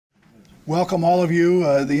Welcome all of you.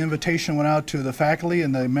 The invitation went out to the faculty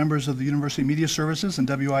and the members of the University Media Services and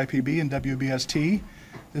WIPB and WBST.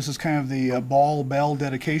 This is kind of the ball bell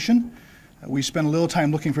dedication. We spent a little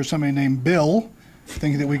time looking for somebody named Bill,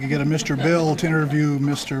 thinking that we could get a Mr. Bill to interview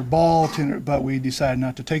Mr. Ball, but we decided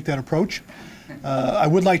not to take that approach. I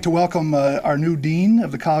would like to welcome our new Dean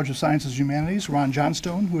of the College of Sciences and Humanities, Ron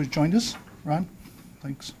Johnstone, who has joined us. Ron,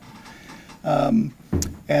 thanks.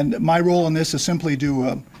 And my role in this is simply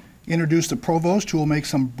to introduce the provost, who will make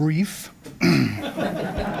some brief,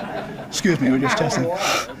 excuse me, we're just testing,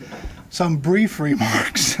 some brief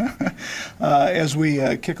remarks as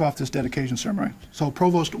we kick off this dedication ceremony. So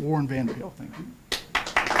Provost Warren Vander Hill, thank you.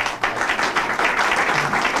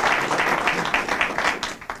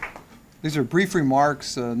 These are brief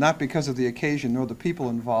remarks, not because of the occasion nor the people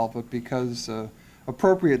involved, but because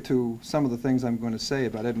appropriate to some of the things I'm going to say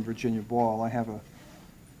about Ed and Virginia Ball. I have a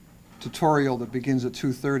tutorial that begins at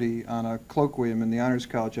 2:30 on a colloquium in the Honors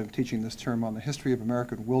College I'm teaching this term on the history of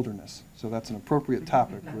American wilderness. So that's an appropriate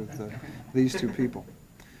topic with these two people.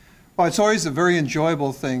 Well, it's always a very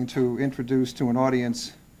enjoyable thing to introduce to an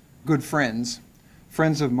audience good friends,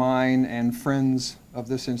 friends of mine and friends of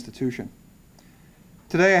this institution.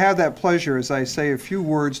 Today I have that pleasure as I say a few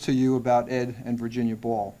words to you about Ed and Virginia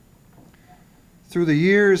Ball. Through the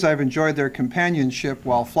years I've enjoyed their companionship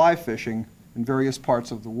while fly fishing in various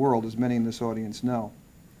parts of the world, as many in this audience know.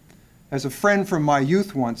 As a friend from my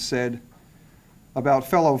youth once said about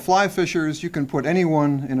fellow fly fishers, you can put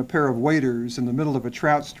anyone in a pair of waders in the middle of a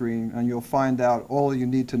trout stream and you'll find out all you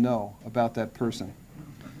need to know about that person.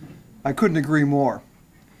 I couldn't agree more.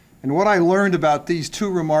 And what I learned about these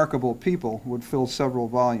two remarkable people would fill several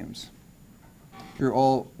volumes. You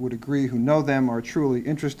all would agree who know them are truly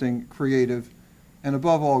interesting, creative, and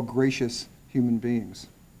above all, gracious human beings.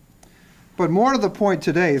 But more to the point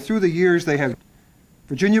today, through the years they have,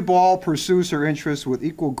 Virginia Ball pursues her interests with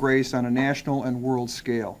equal grace on a national and world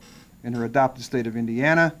scale, in her adopted state of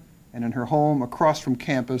Indiana and in her home across from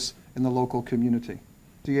campus in the local community.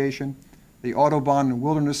 The Audubon and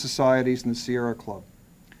Wilderness Societies and the Sierra Club.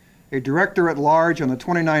 A director at large on the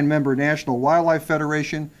 29-member National Wildlife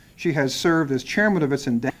Federation, she has served as chairman of its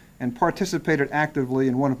endowment and participated actively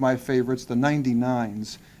in one of my favorites, the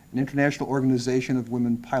 99s, an international organization of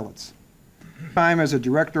women pilots. Time as a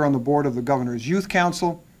director on the board of the Governor's Youth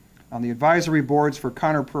Council, on the advisory boards for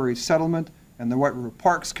Conner Prairie Settlement and the White River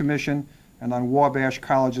Parks Commission, and on Wabash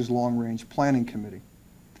College's Long Range Planning Committee.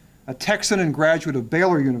 A Texan and graduate of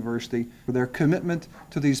Baylor University for their commitment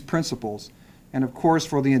to these principles, and of course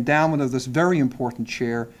for the endowment of this very important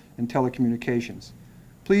chair in telecommunications.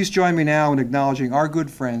 Please join me now in acknowledging our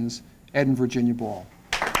good friends, Ed and Virginia Ball.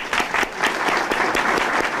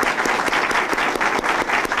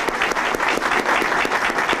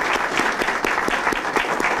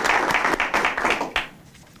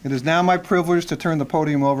 It is now my privilege to turn the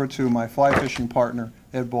podium over to my fly fishing partner,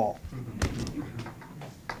 Ed Ball.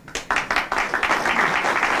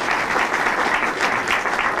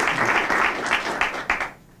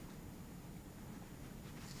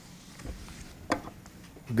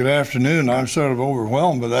 Good afternoon. I'm sort of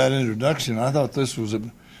overwhelmed by that introduction. I thought this was a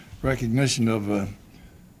recognition of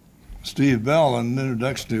Steve Bell and an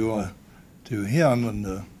introduction to him, and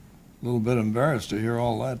a little bit embarrassed to hear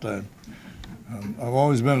all that. I've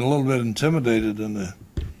always been a little bit intimidated in the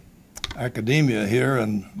academia here,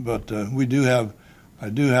 but I do have a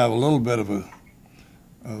little bit of a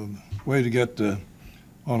way to get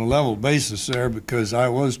on a level basis there, because I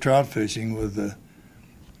was trout fishing with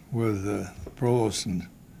the provost in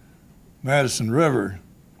Madison River,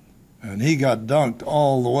 and he got dunked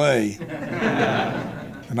all the way,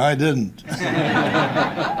 and I didn't.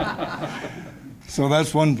 So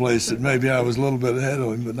that's one place that maybe I was a little bit ahead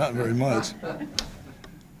of him, but not very much.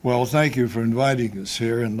 Well, thank you for inviting us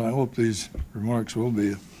here, and I hope these remarks will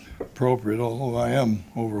be appropriate, although I am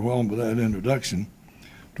overwhelmed by that introduction.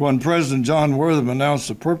 When President John Wortham announced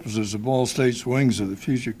the purposes of Ball State's Wings of the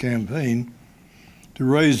Future campaign to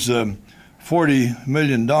raise $40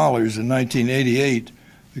 million in 1988,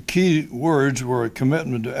 the key words were a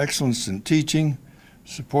commitment to excellence in teaching,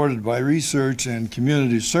 supported by research and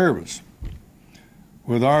community service.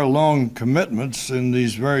 With our long commitments in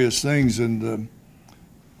these various things, and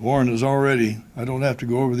Warren has already, I don't have to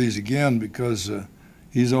go over these again because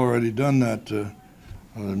he's already done that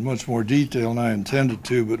in much more detail than I intended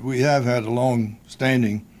to, but we have had a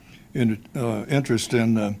long-standing interest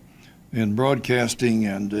in broadcasting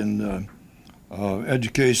and in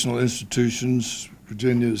educational institutions,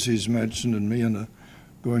 Virginia, as he's mentioned, and me,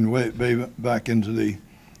 going way back into the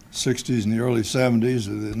 60s and the early 70s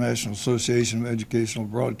of the National Association of Educational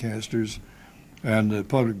Broadcasters, and the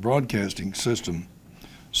public broadcasting system.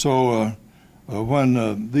 So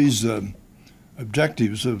when these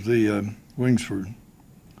objectives of the Wings for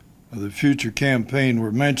the Future campaign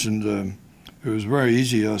were mentioned, it was very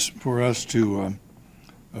easy for us to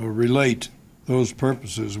relate those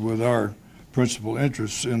purposes with our principal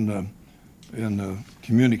interests in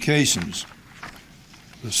communications.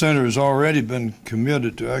 The Center has already been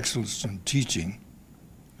committed to excellence in teaching.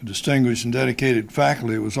 A distinguished and dedicated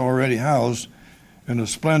faculty was already housed in a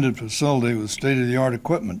splendid facility with state-of-the-art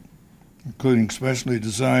equipment, including specially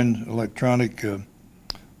designed electronic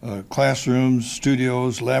classrooms,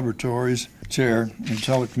 studios, laboratories, chair, and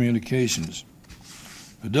telecommunications.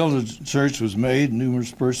 A diligent search was made,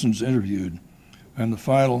 numerous persons interviewed, and the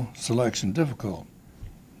final selection difficult.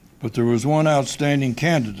 But there was one outstanding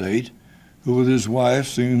candidate who, with his wife,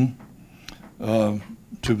 seemed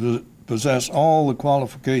to possess all the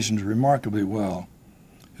qualifications remarkably well.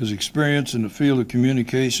 His experience in the field of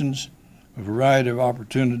communications, a variety of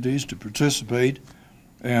opportunities to participate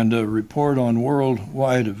and report on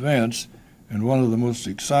worldwide events in one of the most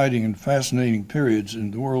exciting and fascinating periods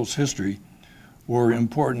in the world's history were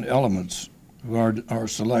important elements of our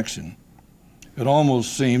selection. It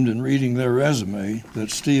almost seemed, in reading their resume, that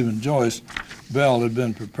Steve and Joyce Bell had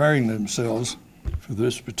been preparing themselves for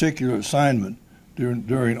this particular assignment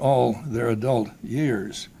during all their adult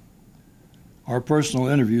years. Our personal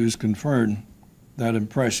interviews confirmed that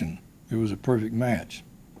impression. It was a perfect match.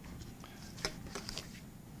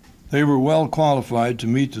 They were well qualified to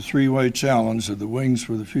meet the three-way challenge of the Wings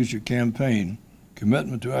for the Future campaign: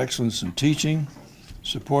 commitment to excellence in teaching,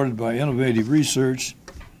 supported by innovative research,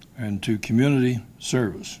 and to community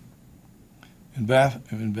service. In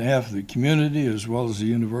behalf of the community as well as the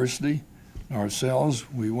university and ourselves,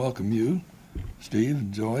 we welcome you, Steve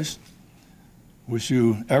and Joyce. Wish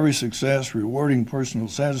you every success, rewarding personal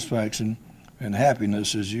satisfaction, and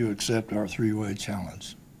happiness as you accept our three-way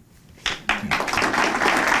challenge.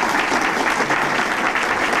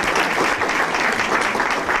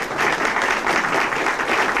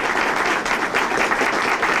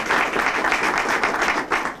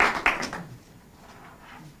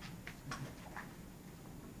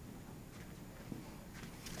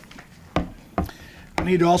 I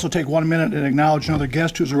need to also take 1 minute and acknowledge another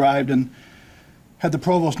guest who's arrived, and had the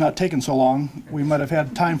provost not taken so long, we might have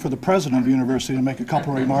had time for the president of the university to make a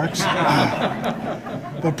couple of remarks.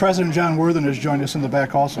 But President John Worthen has joined us in the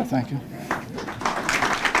back also. Thank you.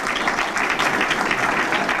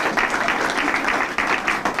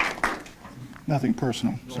 Nothing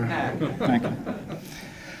personal, sir. Thank you.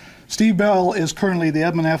 Steve Bell is currently the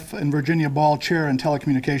Edmund F. and Virginia Ball Chair in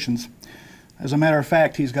Telecommunications. As a matter of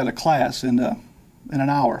fact, he's got a class in an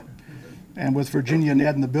hour. And with Virginia and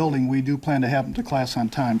Ed in the building, we do plan to have him to class on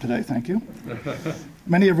time today. Thank you.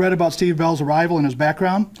 Many have read about Steve Bell's arrival and his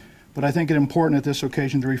background, but I think it important at this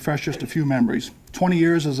occasion to refresh just a few memories. 20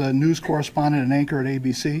 years as a news correspondent and anchor at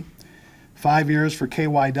ABC, 5 years for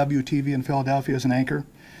KYW-TV in Philadelphia as an anchor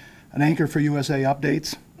for USA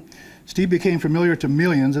Updates. Steve became familiar to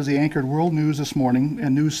millions as he anchored World News This Morning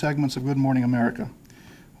and news segments of Good Morning America.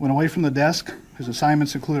 When away from the desk, his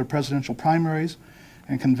assignments included presidential primaries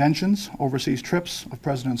and conventions, overseas trips of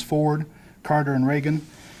Presidents Ford, Carter, and Reagan,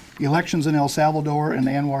 elections in El Salvador, and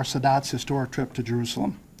Anwar Sadat's historic trip to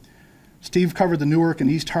Jerusalem. Steve covered the Newark and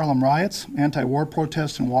East Harlem riots, anti-war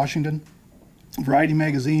protests in Washington. Variety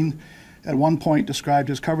magazine at one point described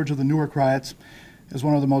his coverage of the Newark riots as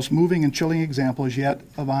one of the most moving and chilling examples yet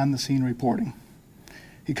of on-the-scene reporting.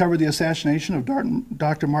 He covered the assassination of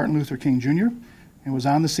Dr. Martin Luther King Jr. and was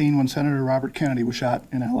on the scene when Senator Robert Kennedy was shot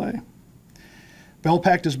in LA. Bell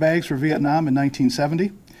packed his bags for Vietnam in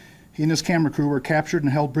 1970. He and his camera crew were captured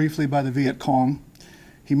and held briefly by the Viet Cong.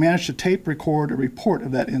 He managed to tape record a report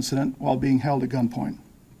of that incident while being held at gunpoint.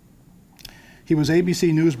 He was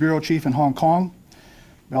ABC News Bureau Chief in Hong Kong.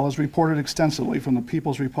 Bell has reported extensively from the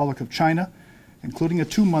People's Republic of China, including a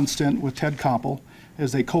 2-month stint with Ted Koppel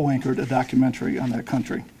as they co-anchored a documentary on that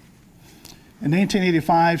country. In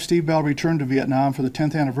 1985, Steve Bell returned to Vietnam for the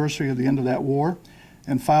 10th anniversary of the end of that war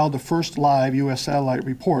and filed the first live U.S. satellite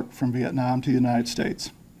report from Vietnam to the United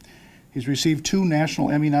States. He's received 2 National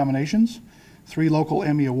Emmy nominations, 3 local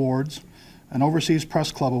Emmy awards, an Overseas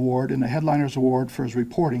Press Club award, and a Headliners Award for his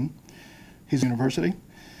reporting. He's university.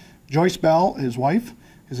 Joyce Bell, his wife,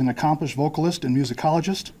 is an accomplished vocalist and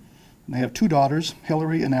musicologist. And they have 2 daughters,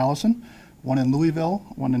 Hillary and Allison, one in Louisville,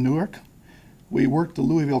 one in Newark. We worked the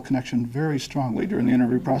Louisville connection very strongly during the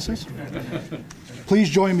interview process. Please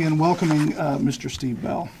join me in welcoming Mr. Steve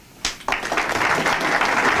Bell.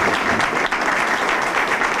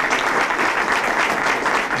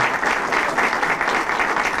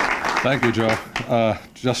 Thank you, Joe.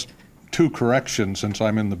 Just two corrections, since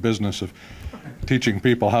I'm in the business of teaching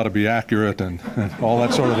people how to be accurate and all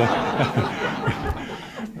that sort of thing.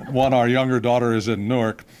 One, our younger daughter is in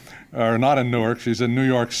Newark, or not in Newark, she's in New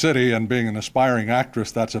York City, and being an aspiring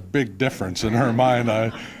actress, that's a big difference in her mind,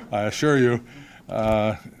 I assure you.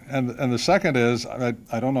 And the second is,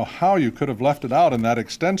 I don't know how you could have left it out in that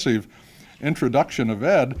extensive introduction of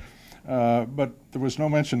Ed, but there was no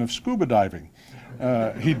mention of scuba diving.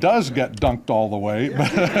 He does get dunked all the way,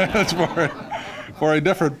 but it's for a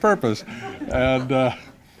different purpose. And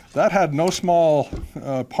that had no small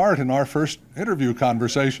part in our first interview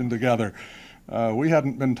conversation together. We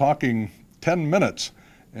hadn't been talking 10 minutes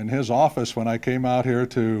in his office when I came out here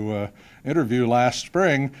to interview last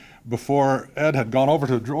spring, before Ed had gone over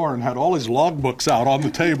to the drawer and had all his logbooks out on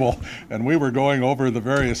the table, and we were going over the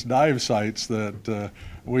various dive sites that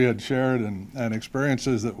we had shared and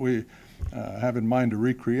experiences that we have in mind to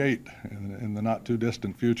recreate in the not too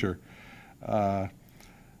distant future.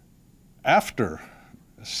 After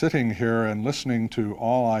sitting here and listening to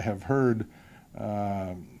all I have heard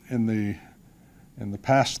in the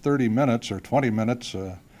past 30 minutes or 20 minutes,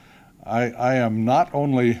 I am not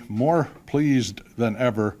only more pleased than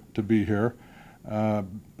ever to be here,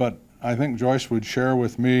 but I think Joyce would share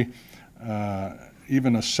with me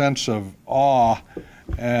even a sense of awe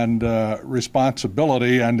and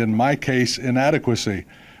responsibility, and in my case, inadequacy,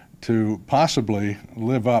 to possibly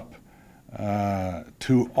live up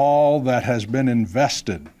to all that has been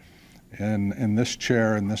invested in this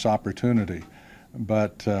chair and this opportunity.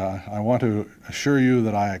 But I want to assure you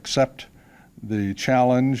that I accept the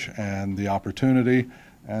challenge and the opportunity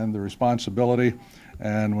and the responsibility,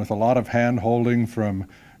 and with a lot of hand-holding from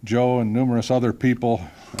Joe and numerous other people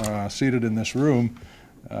seated in this room,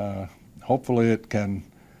 hopefully it can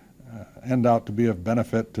end out to be of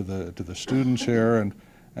benefit to the students here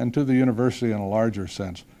and to the university in a larger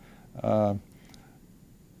sense. I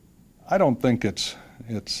don't think it's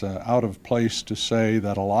out of place to say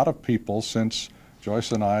that a lot of people, since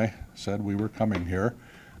Joyce and I said we were coming here,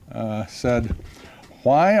 said,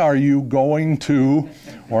 "Why are you going to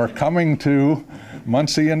or coming to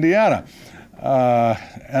Muncie, Indiana?"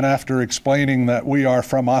 And after explaining that we are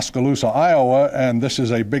from Oskaloosa, Iowa, and this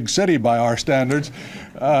is a big city by our standards,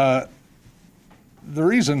 the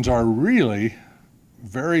reasons are really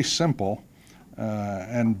very simple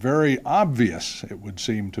and very obvious, it would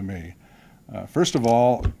seem to me. First of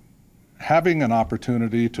all, having an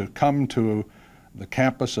opportunity to come to the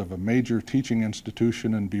campus of a major teaching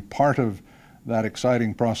institution and be part of that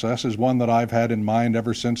exciting process is one that I've had in mind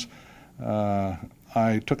ever since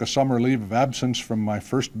I took a summer leave of absence from my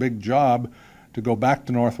first big job to go back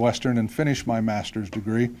to Northwestern and finish my master's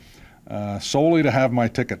degree, solely to have my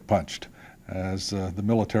ticket punched, as the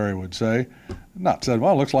military would say. Not said,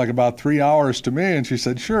 "Well, it looks like about 3 hours to me," and she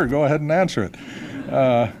said, "Sure, go ahead and answer it."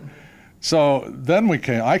 So then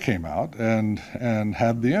I came out and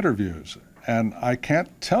had the interviews, and I can't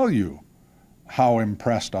tell you how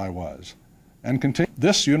impressed I was. And continue.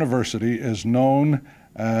 This university is known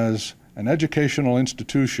as an educational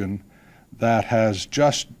institution that has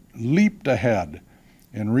just leaped ahead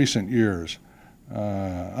in recent years.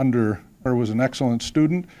 Was an excellent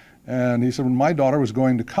student, and he said when my daughter was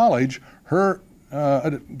going to college, her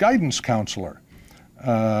guidance counselor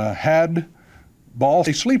had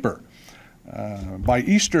a sleeper. By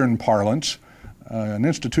Eastern parlance, an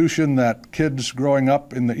institution that kids growing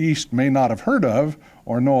up in the East may not have heard of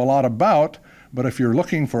or know a lot about, but if you're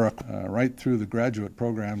looking for right through the graduate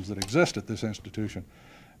programs that exist at this institution.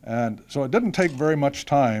 And so it didn't take very much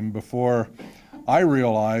time before I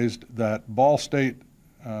realized that Ball State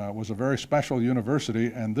was a very special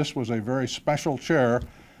university, and this was a very special chair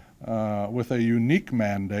with a unique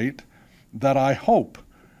mandate that I hope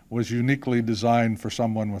was uniquely designed for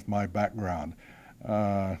someone with my background.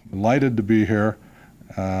 Delighted to be here.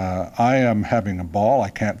 I am having a ball. I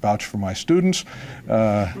can't vouch for my students.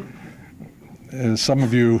 As some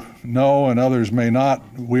of you know and others may not,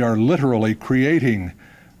 we are literally creating.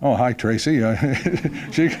 Oh, hi, Tracy.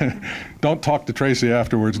 Don't talk to Tracy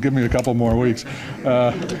afterwards. Give me a couple more weeks.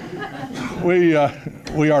 We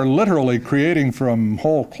are literally creating from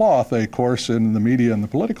whole cloth a course in the media and the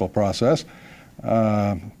political process,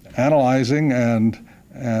 analyzing and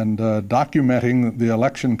documenting the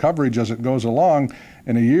election coverage as it goes along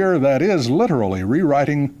in a year that is literally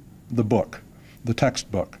rewriting the book, the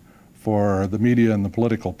textbook for the media and the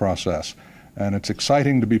political process. And it's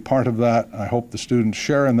exciting to be part of that. I hope the students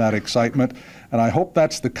share in that excitement, and I hope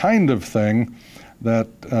that's the kind of thing that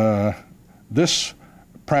this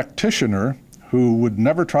practitioner, who would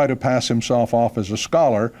never try to pass himself off as a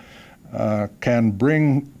scholar, can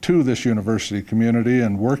bring to this university community,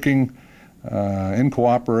 and working in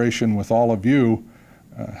cooperation with all of you,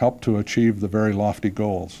 help to achieve the very lofty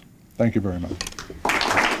goals. Thank you very much.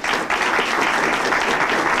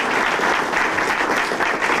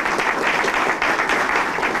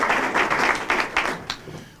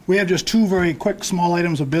 We have just two very quick small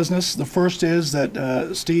items of business. The first is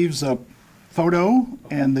that Steve's photo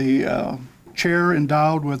and the chair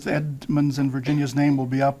endowed with Edmund's and Virginia's name will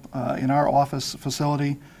be up in our office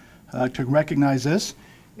facility to recognize this.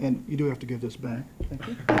 And you do have to give this back. Thank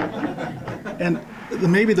you. And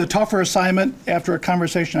maybe the tougher assignment, after a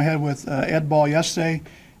conversation I had with Ed Ball yesterday,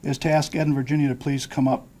 is to ask Ed and Virginia to please come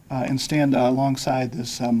up and stand alongside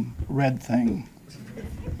this red thing.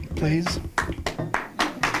 Please.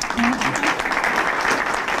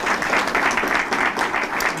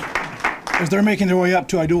 As they're making their way up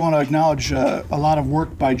too, I do want to acknowledge a lot of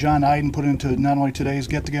work by John Iden put into not only today's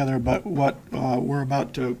get-together, but what we're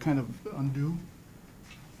about to kind of undo.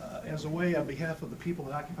 As a way, on behalf of the people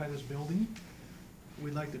that occupy this building,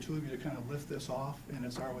 we'd like the two of you to kind of lift this off, and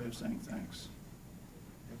it's our way of saying thanks.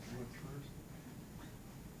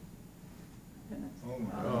 Oh my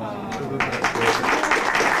God.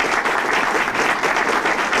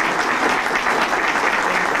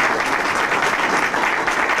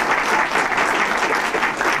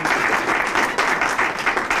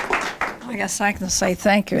 I guess I can say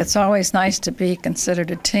thank you. It's always nice to be considered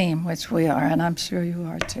a team, which we are, and I'm sure you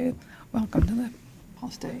are too. Welcome to the Ball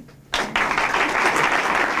State.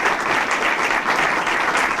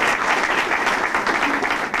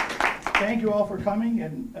 Thank you all for coming,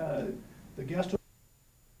 and the guests.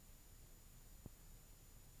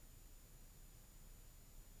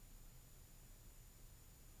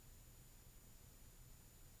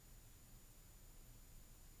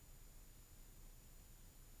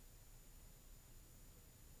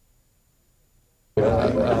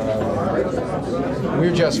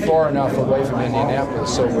 We're just far enough away from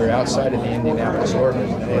Indianapolis, so we're outside of the Indianapolis orbit.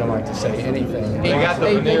 They don't like to say anything. They got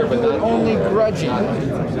the veneer, but only grudging.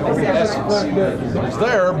 Yes, it was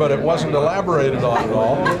there, but it wasn't elaborated on at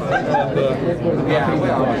all. And,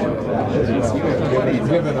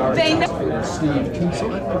 They know Steve Kinsey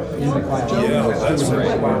in the class. Yeah, that's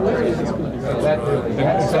great.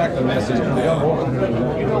 in fact, the message of the young woman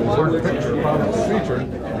whose word picture probably featured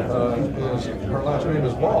is, her last name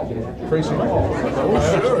is Ball, Tracy Ball.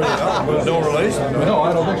 Oh, sure, yeah, but no relation. No,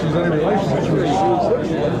 I don't think she's any relation.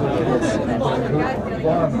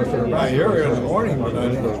 You're here in the morning, but I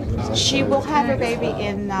didn't. She will have her baby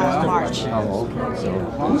in March.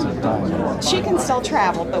 She can still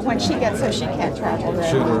travel, but when she gets here, she can't travel.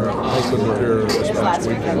 Her husband was here this It's last past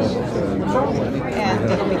weekend. weekend. And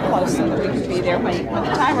it'll be close so that we can be there when the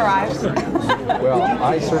time arrives. Well,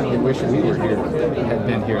 I certainly wish we were here, had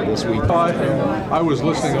been here this week. I was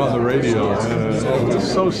listening on the radio, and it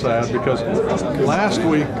was so sad because last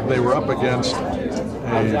week they were up against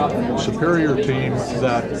a superior team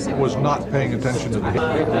that was not paying attention to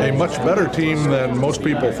a much better team than most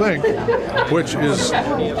people think, which is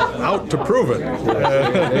out to prove it.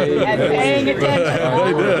 And paying attention.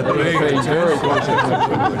 They did. They paid very close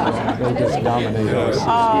attention. They just dominated us.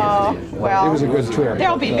 Oh, well, It was a good trip.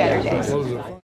 there'll be better days.